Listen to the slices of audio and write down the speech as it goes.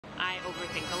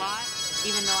overthink a lot,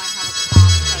 even though I have a calm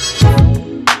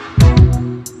presence.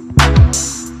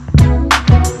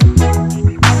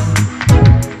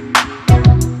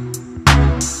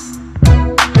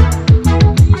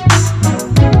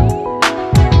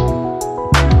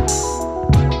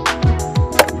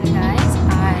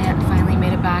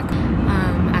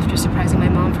 Surprising my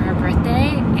mom for her birthday,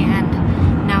 and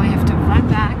now I have to run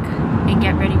back and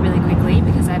get ready really quickly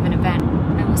because I have an event.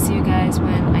 I will see you guys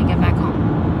when I get back home.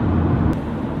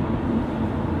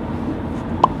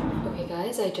 Okay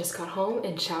guys, I just got home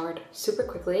and showered super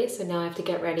quickly, so now I have to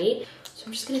get ready. So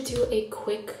I'm just gonna do a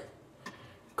quick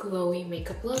glowy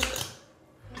makeup look.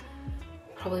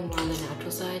 Probably more on the natural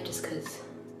side just because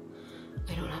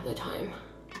I don't have the time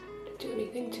to do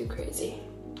anything too crazy.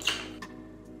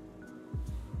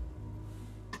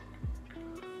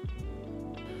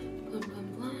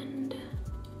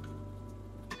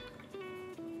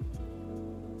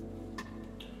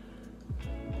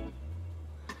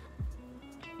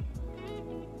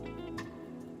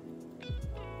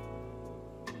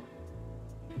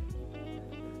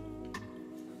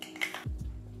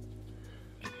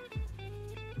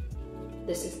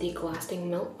 This is the Lasting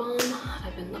Milk Balm.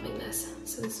 I've been loving this.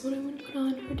 So this is what I'm gonna put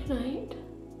on for tonight.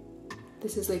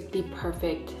 This is like the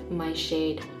perfect my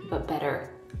shade, but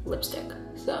better lipstick,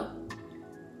 so.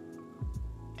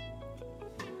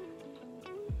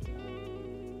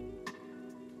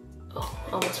 Oh,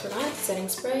 almost forgot, setting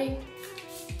spray.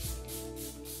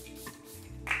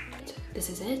 This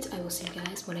is it. I will see you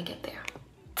guys when I get there.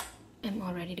 I'm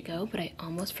all ready to go, but I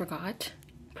almost forgot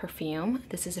perfume.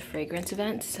 This is a fragrance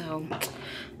event, so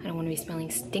I don't want to be smelling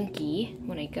stinky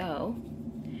when I go.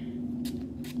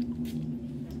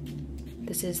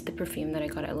 This is the perfume that I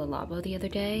got at Le Labo the other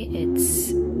day. It's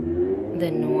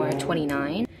the Noir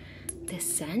 29.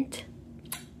 This scent,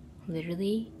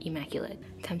 literally immaculate.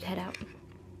 Time to head out.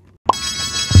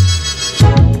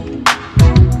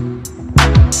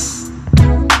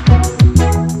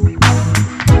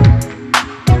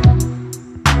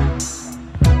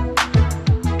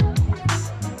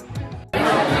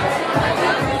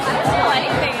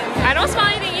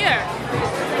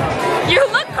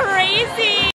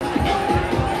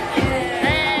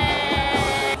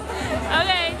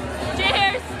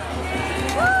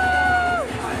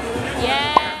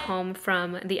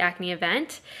 From the acne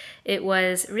event. It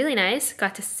was really nice.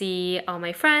 Got to see all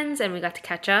my friends and we got to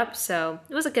catch up, so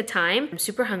it was a good time. I'm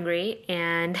super hungry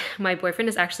and my boyfriend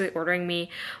is actually ordering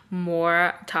me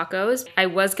more tacos. I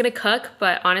was gonna cook,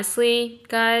 but honestly,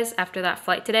 guys, after that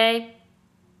flight today,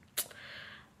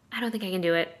 I don't think I can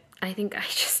do it. I think I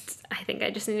just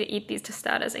need to eat these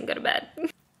tostadas and go to bed.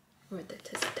 Where are the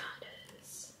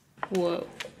tostadas? Whoa.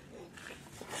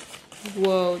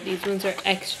 Whoa, these ones are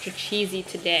extra cheesy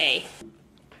today.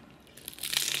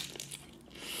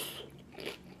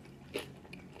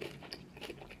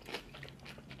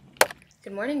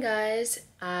 Good morning, guys.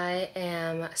 I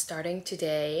am starting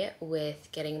today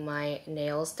with getting my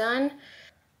nails done.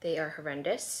 They are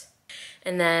horrendous.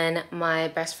 And then my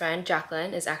best friend,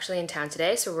 Jacqueline, is actually in town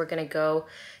today, so we're gonna go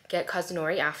get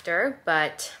Kazunori after.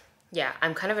 But yeah,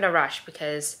 I'm kind of in a rush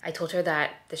because I told her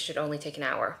that this should only take an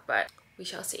hour, but we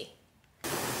shall see.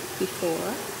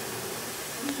 Before,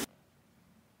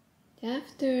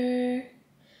 after.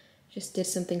 Just did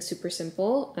something super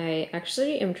simple. I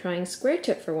actually am trying square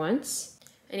tip for once.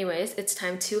 Anyways, it's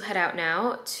time to head out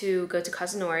now to go to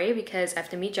Kazunori because I have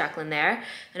to meet Jacqueline there,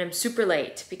 and I'm super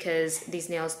late because these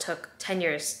nails took 10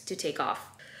 years to take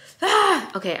off.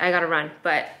 Ah! Okay, I gotta run,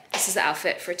 but this is the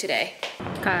outfit for today.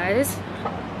 Guys,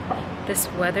 this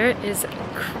weather is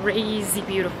crazy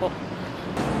beautiful.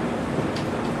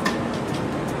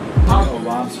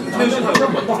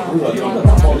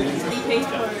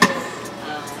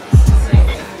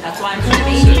 That's why I'm trying to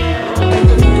be here.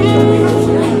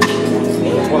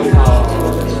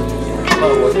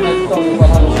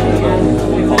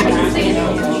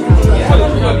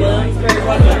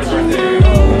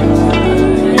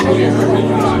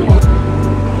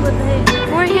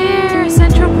 We're here,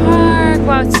 Central Park.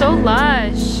 Wow, it's so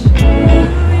lush.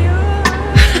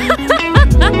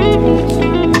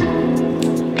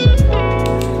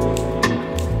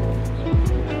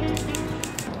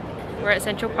 We're at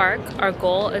Central Park. Our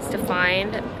goal is to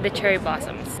find the cherry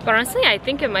blossoms. But honestly, I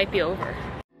think it might be over.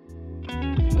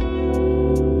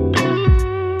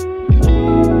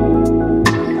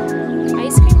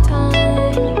 Ice cream time!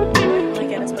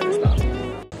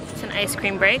 It's an ice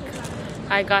cream break.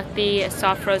 I got the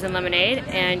soft frozen lemonade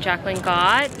and Jacqueline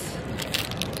got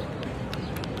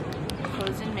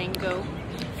Frozen mango,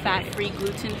 fat-free,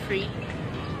 gluten-free,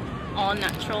 all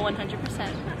natural,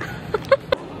 100%.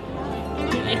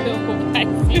 Oh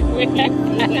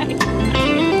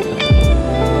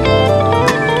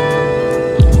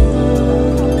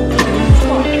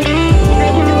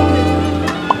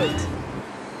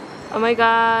my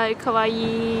god,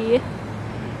 kawaii.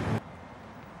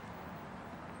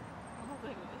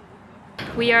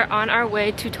 We are on our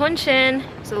way to Tonshin.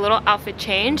 It's a little outfit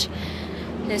change.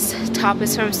 This top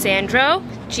is from Sandro,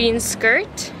 jean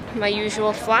skirt, my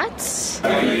usual flats. Do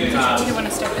you want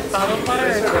to start with bottled water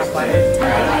or tap water?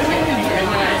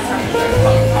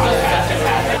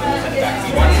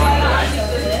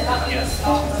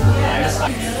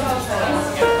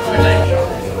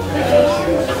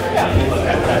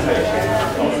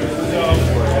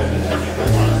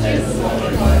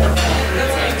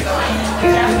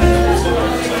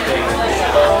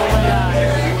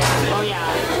 Oh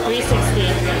yeah, 360.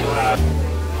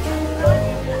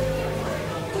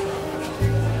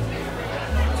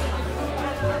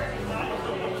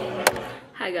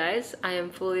 Hi guys, I am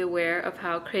fully aware of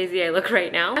how crazy I look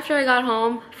right now. After I got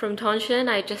home from Tonshin,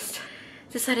 I just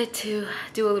decided to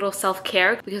do a little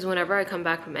self-care because whenever I come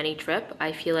back from any trip,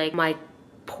 I feel like my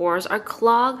pores are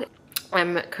clogged.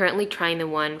 I'm currently trying the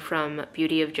one from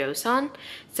Beauty of Joseon.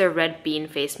 It's a red bean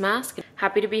face mask.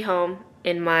 Happy to be home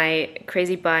in my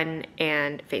crazy bun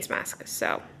and face mask.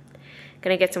 So,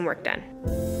 gonna get some work done.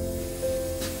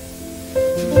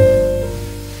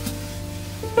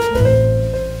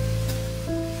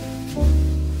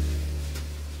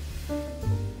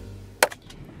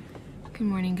 Good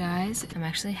morning guys. I'm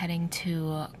actually heading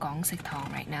to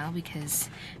Gongsektong right now because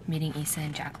I'm meeting Issa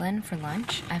and Jacqueline for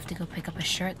lunch. I have to go pick up a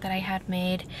shirt that I had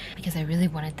made because I really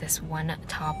wanted this one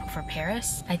top for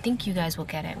Paris. I think you guys will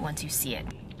get it once you see it.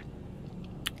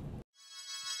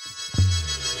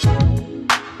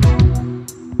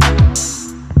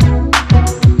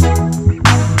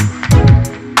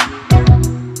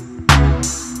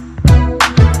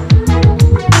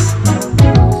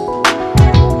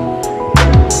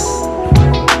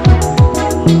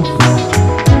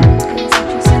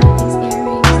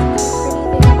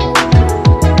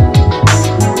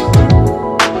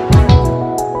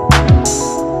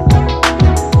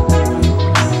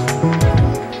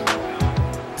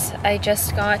 I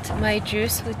just got my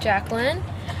juice with Jacqueline.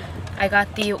 I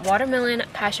got the watermelon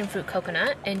passion fruit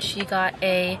coconut and she got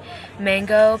a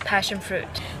mango passion fruit.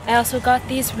 I also got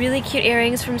these really cute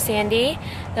earrings from Sandy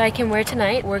that I can wear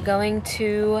tonight. We're going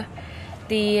to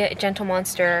the Gentle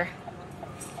Monster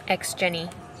X Jenny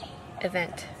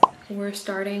event. We're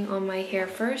starting on my hair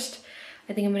first.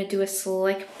 I think I'm gonna do a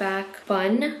slick back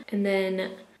bun and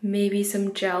then maybe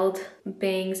some gelled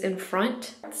bangs in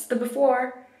front. That's the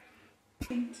before.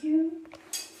 Thank you.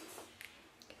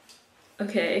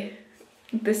 Okay,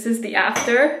 this is the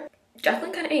after.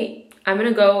 Jacqueline kind of ate. I'm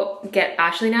gonna go get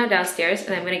Ashley now downstairs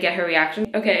and I'm gonna get her reaction.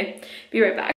 Okay, be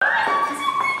right back.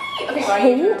 Okay, bye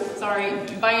Andrew. Sorry.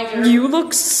 Bye Andrew. You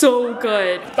look so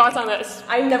good. Thoughts on this?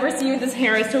 I've never seen you with this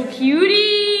hair. It's so cutie.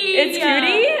 It's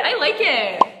cutie? I like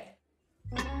it.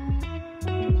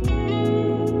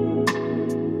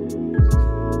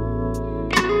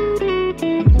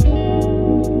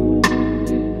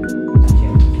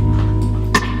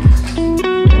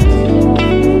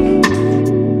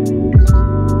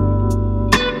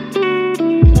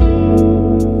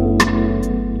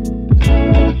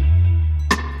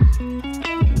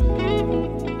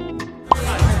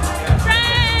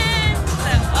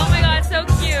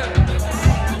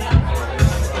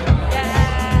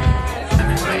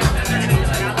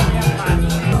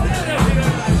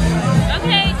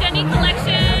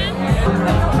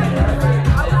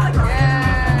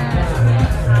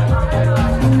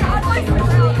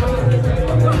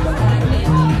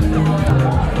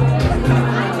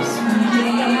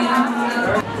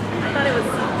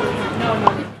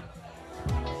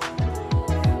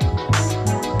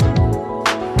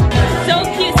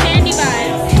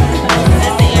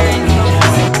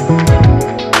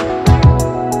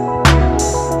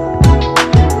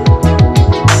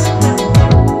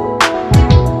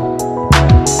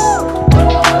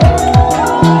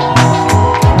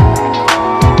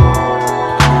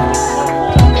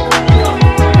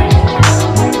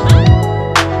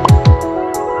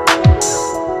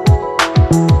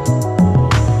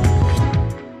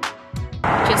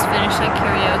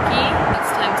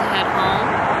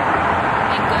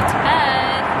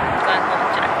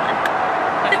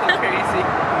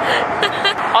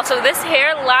 Also, this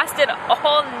hair lasted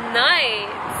all night.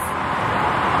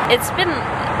 It's been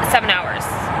 7 hours.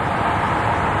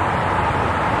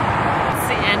 It's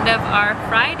the end of our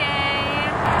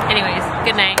Friday. Anyways,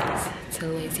 good night. It's a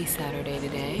lazy Saturday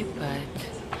today, but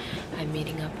I'm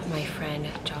meeting up with my friend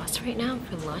Joss right now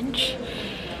for lunch.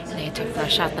 And I get to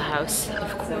fresh out the house,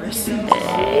 of course.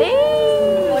 Hey!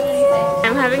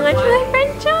 I'm having lunch with my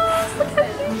friend Joss. Look how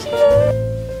cute she is.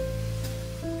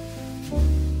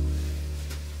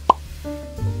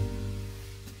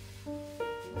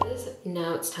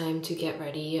 Now it's time to get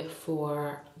ready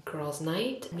for girls'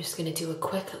 night. I'm just gonna do a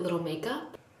quick little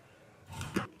makeup.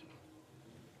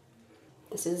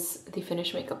 This is the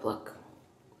finished makeup look.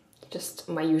 Just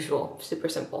my usual, super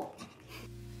simple.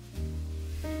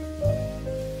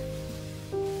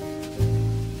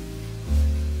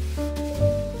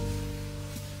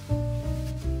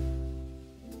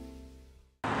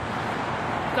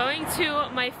 Going to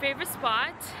my favorite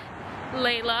spot,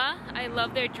 Layla. I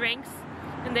love their drinks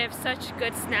and they have such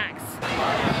good snacks.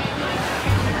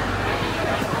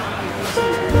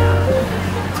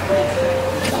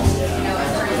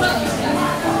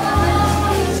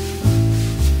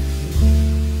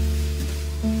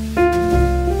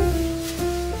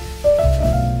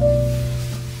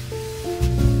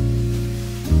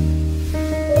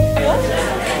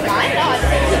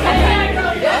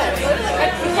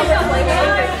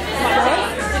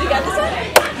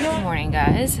 Good morning,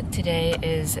 guys. Today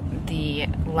is the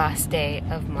last day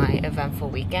of my eventful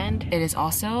weekend. It is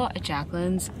also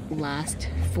Jacqueline's last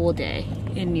full day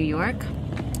in New York.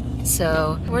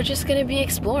 So we're just gonna be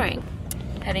exploring.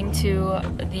 Heading to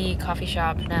the coffee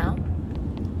shop now.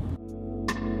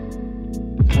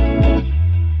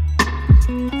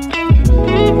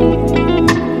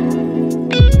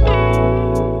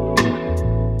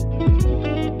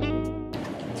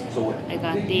 I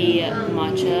got the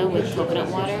matcha with coconut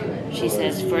water. She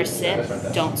says first sip,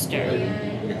 don't stir.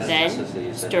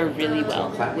 Then stir really well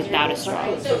without a straw.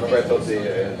 Guys,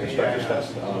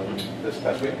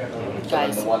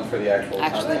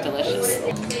 actually delicious.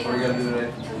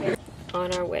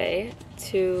 On our way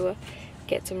to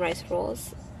get some rice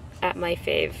rolls at my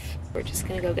fave. We're just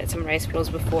gonna go get some rice rolls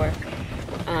before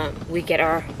we get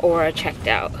our aura checked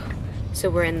out. So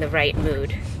we're in the right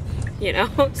mood, you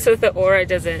know? So the aura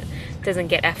doesn't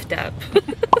get effed up.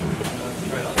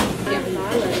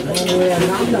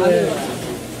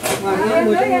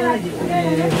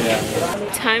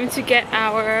 Time to get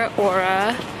our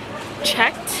aura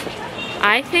checked.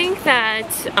 I think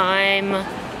that I'm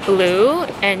blue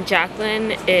and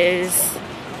Jacqueline is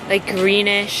like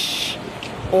greenish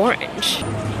orange.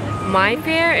 My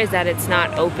fear is that it's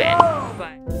not open,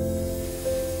 but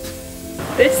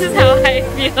this is how I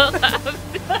feel after.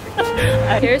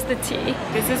 Here's the tea.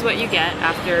 This is what you get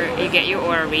after you get your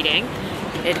aura reading.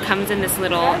 It comes in this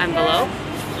little envelope.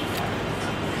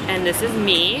 And this is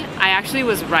me. I actually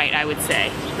was right, I would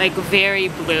say. Like very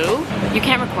blue. You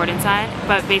can't record inside,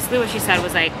 but basically what she said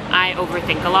was like, I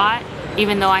overthink a lot,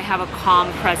 even though I have a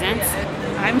calm presence.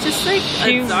 I'm just like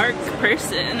a dark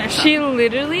person or something. She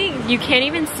literally, you can't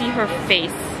even see her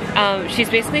face. She's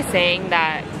basically saying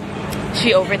that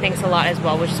she overthinks a lot as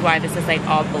well, which is why this is like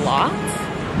all blocked.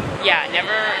 Yeah,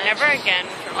 never again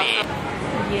for me.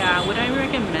 Yeah, would I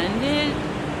recommend it?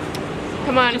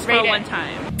 Come on, just rate for it. one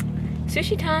time.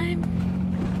 Sushi time.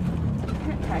 I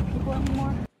can't try people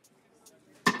anymore.